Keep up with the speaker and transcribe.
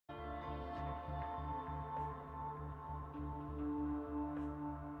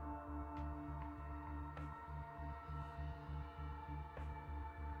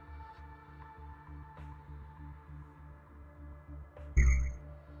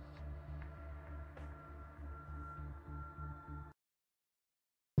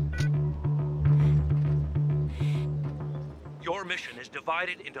mission is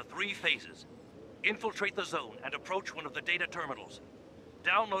divided into 3 phases. Infiltrate the zone and approach one of the data terminals.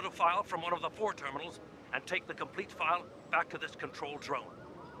 Download a file from one of the 4 terminals and take the complete file back to this control drone.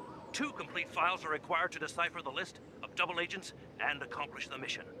 2 complete files are required to decipher the list of double agents and accomplish the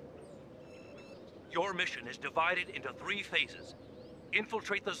mission. Your mission is divided into 3 phases.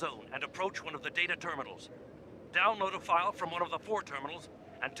 Infiltrate the zone and approach one of the data terminals. Download a file from one of the 4 terminals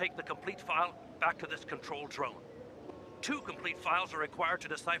and take the complete file back to this control drone. 2 complete files are required to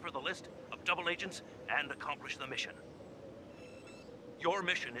decipher the list of double agents and accomplish the mission. Your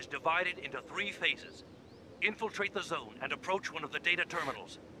mission is divided into 3 phases. Infiltrate the zone and approach one of the data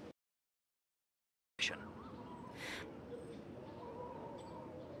terminals. Mission.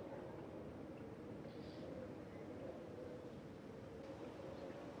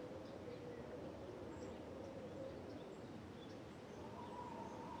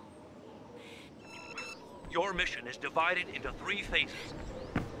 Your mission is divided into 3 phases.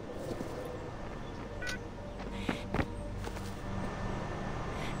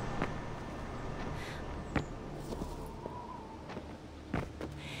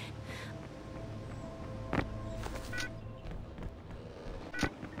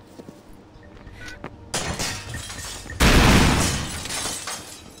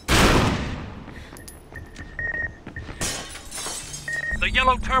 The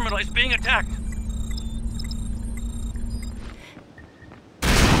yellow terminal is being attacked.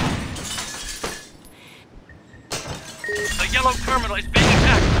 The yellow terminal is being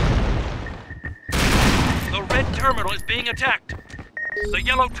attacked. The red terminal is being attacked. The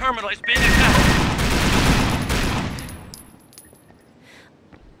yellow terminal is being attacked.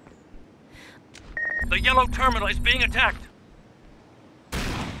 The yellow terminal is being attacked.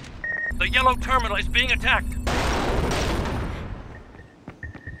 The yellow terminal is being attacked.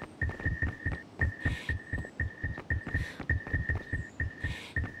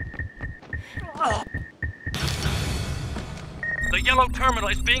 The yellow terminal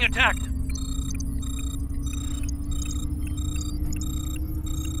is being attacked.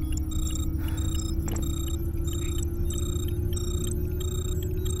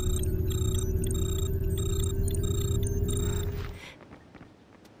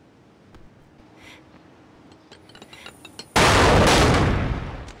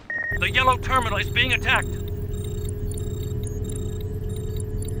 The yellow terminal is being attacked.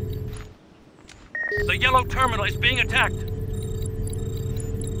 The yellow terminal is being attacked.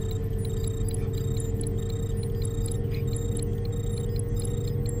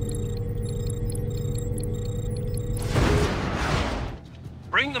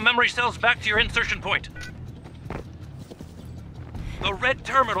 Bring the memory cells back to your insertion point. The red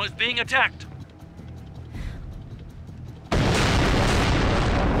terminal is being attacked.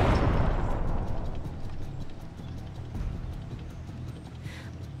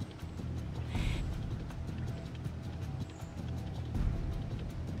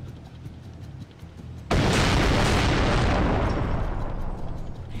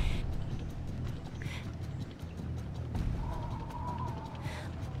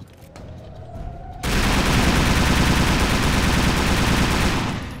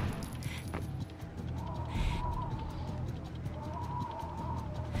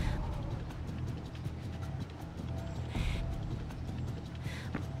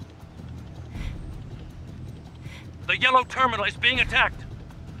 The yellow terminal is being attacked.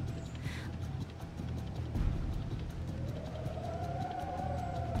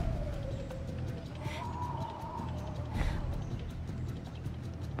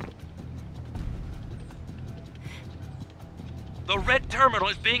 The red terminal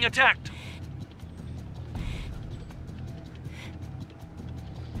is being attacked.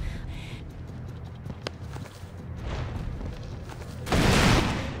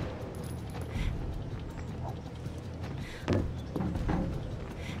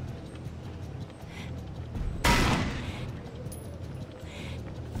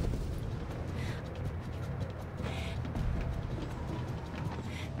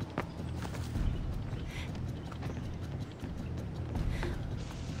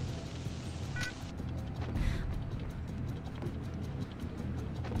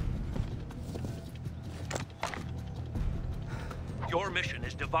 Your mission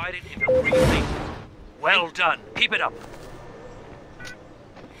is divided into 3 phases. Well done. Keep it up.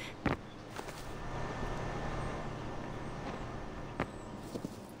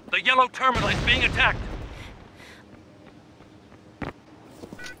 The yellow terminal is being attacked.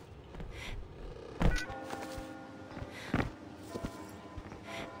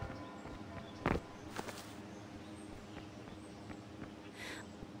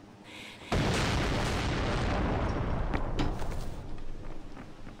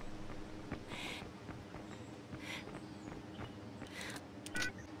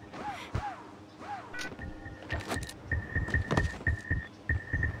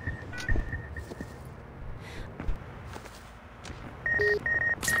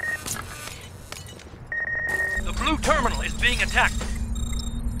 attacked.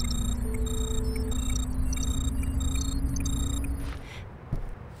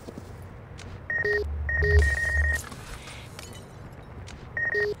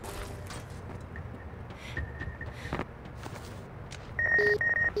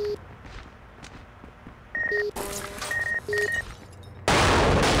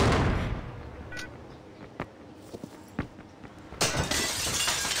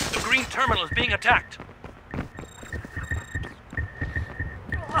 The green terminal is being attacked.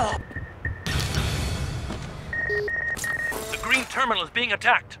 The green terminal is being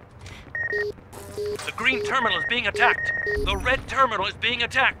attacked. The green terminal is being attacked. The red terminal is being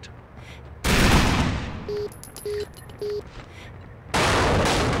attacked.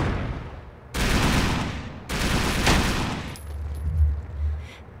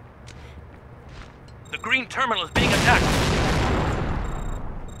 The green terminal is being attacked.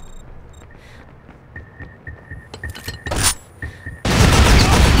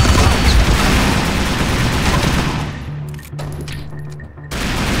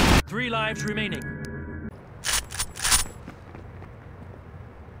 Three lives remaining.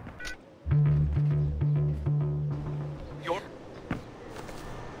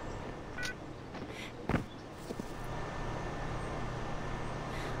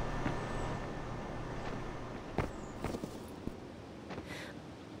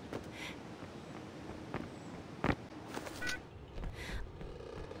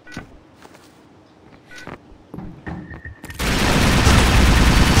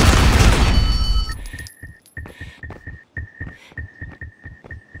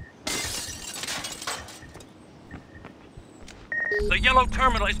 The yellow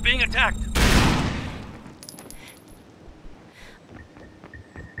terminal is being attacked.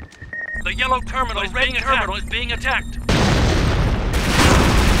 The yellow terminal is being attacked.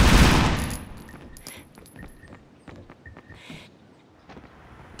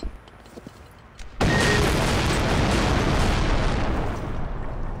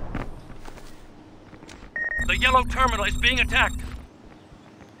 The yellow terminal is being attacked.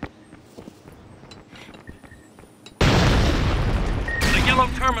 The yellow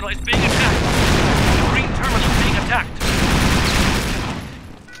terminal is being attacked. The green terminal is being attacked.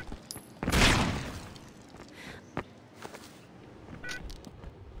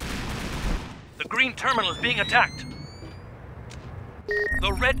 The green terminal is being attacked.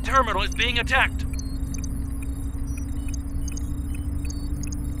 The red terminal is being attacked.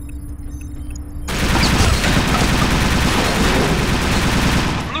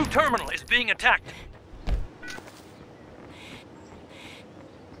 The blue terminal is being attacked.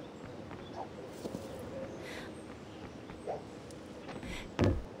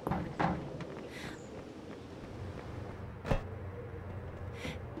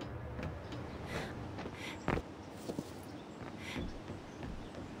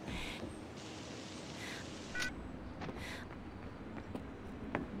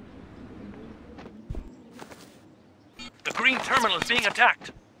 The green terminal is being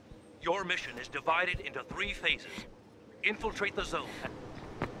attacked. Your mission is divided into 3 phases. Infiltrate the zone.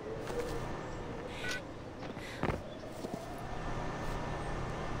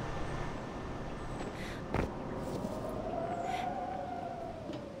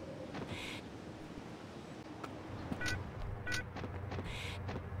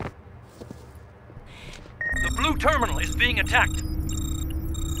 The blue terminal is being attacked.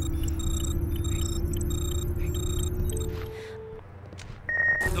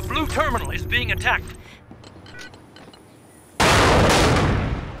 The blue terminal is being attacked.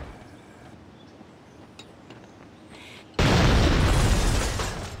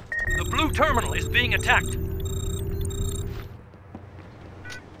 The blue terminal is being attacked.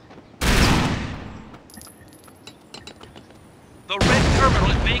 The red terminal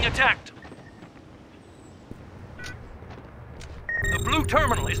is being attacked. The blue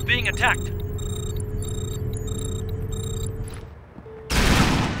terminal is being attacked.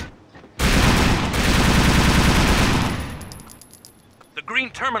 The green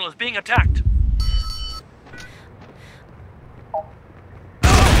terminal is being attacked.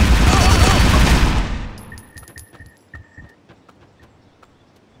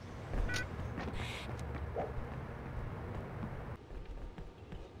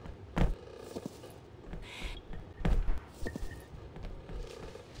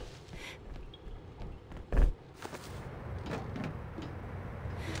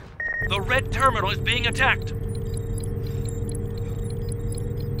 The red terminal is being attacked.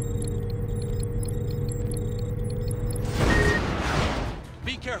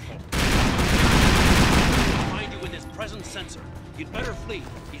 Be careful. I'll find you with his presence sensor. You'd better flee.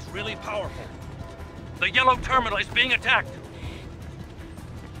 He's really powerful. The yellow terminal is being attacked.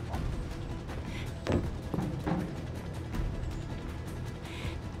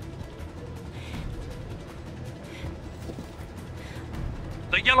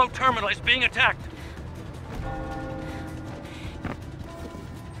 The yellow terminal is being attacked.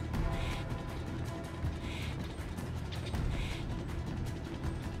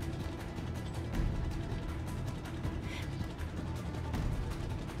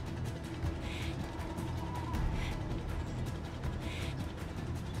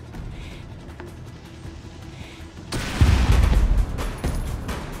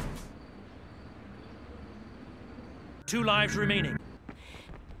 Two lives remaining.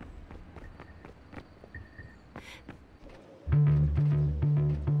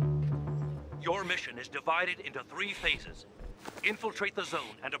 Your mission is divided into 3 phases. Infiltrate the zone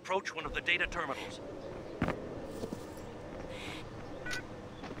and approach one of the data terminals.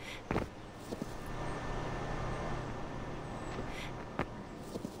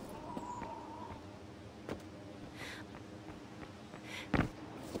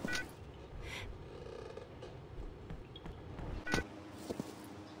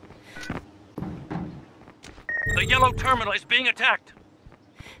 The yellow terminal is being attacked.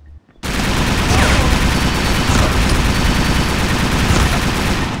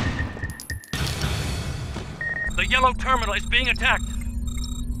 The yellow terminal is being attacked.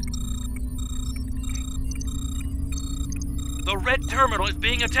 The red terminal is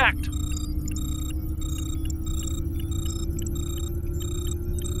being attacked.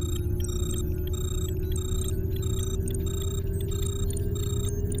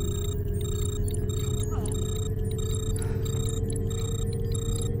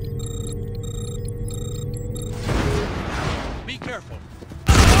 Be careful.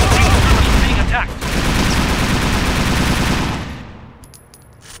 The terminal is being attacked.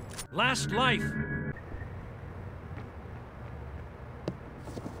 Last life.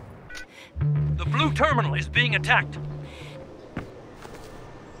 The blue terminal is being attacked.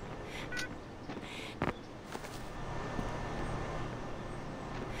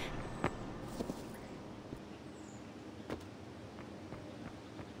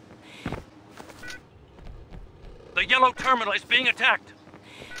 The yellow terminal is being attacked.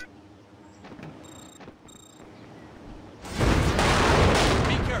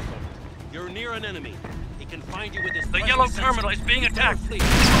 Be careful. You're near an enemy. He can find you with his. The yellow terminal is being attacked. The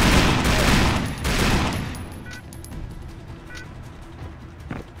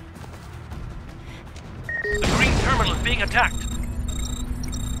green terminal is being attacked.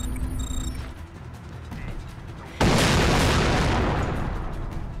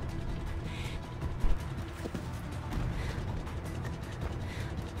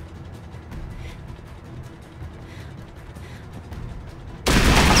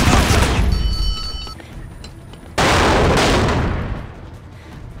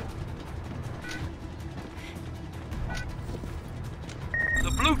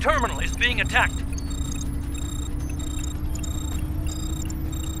 The blue terminal is being attacked.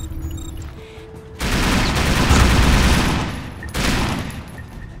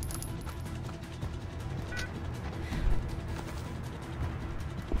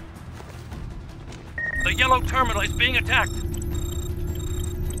 The yellow terminal is being attacked.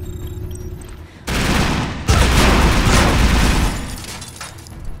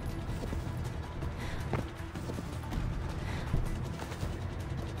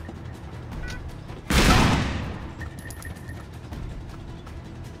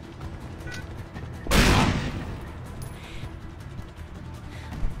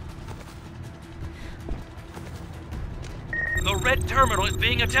 The red terminal is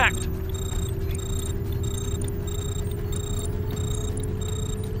being attacked.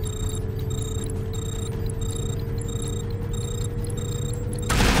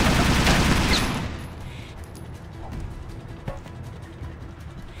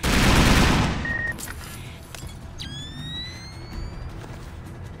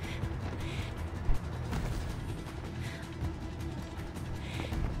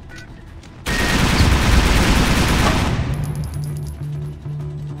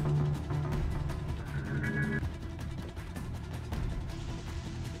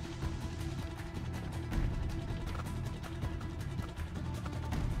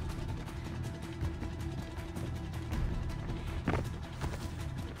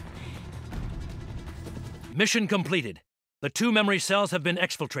 Mission completed. The 2 memory cells have been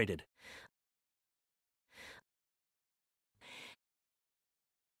exfiltrated.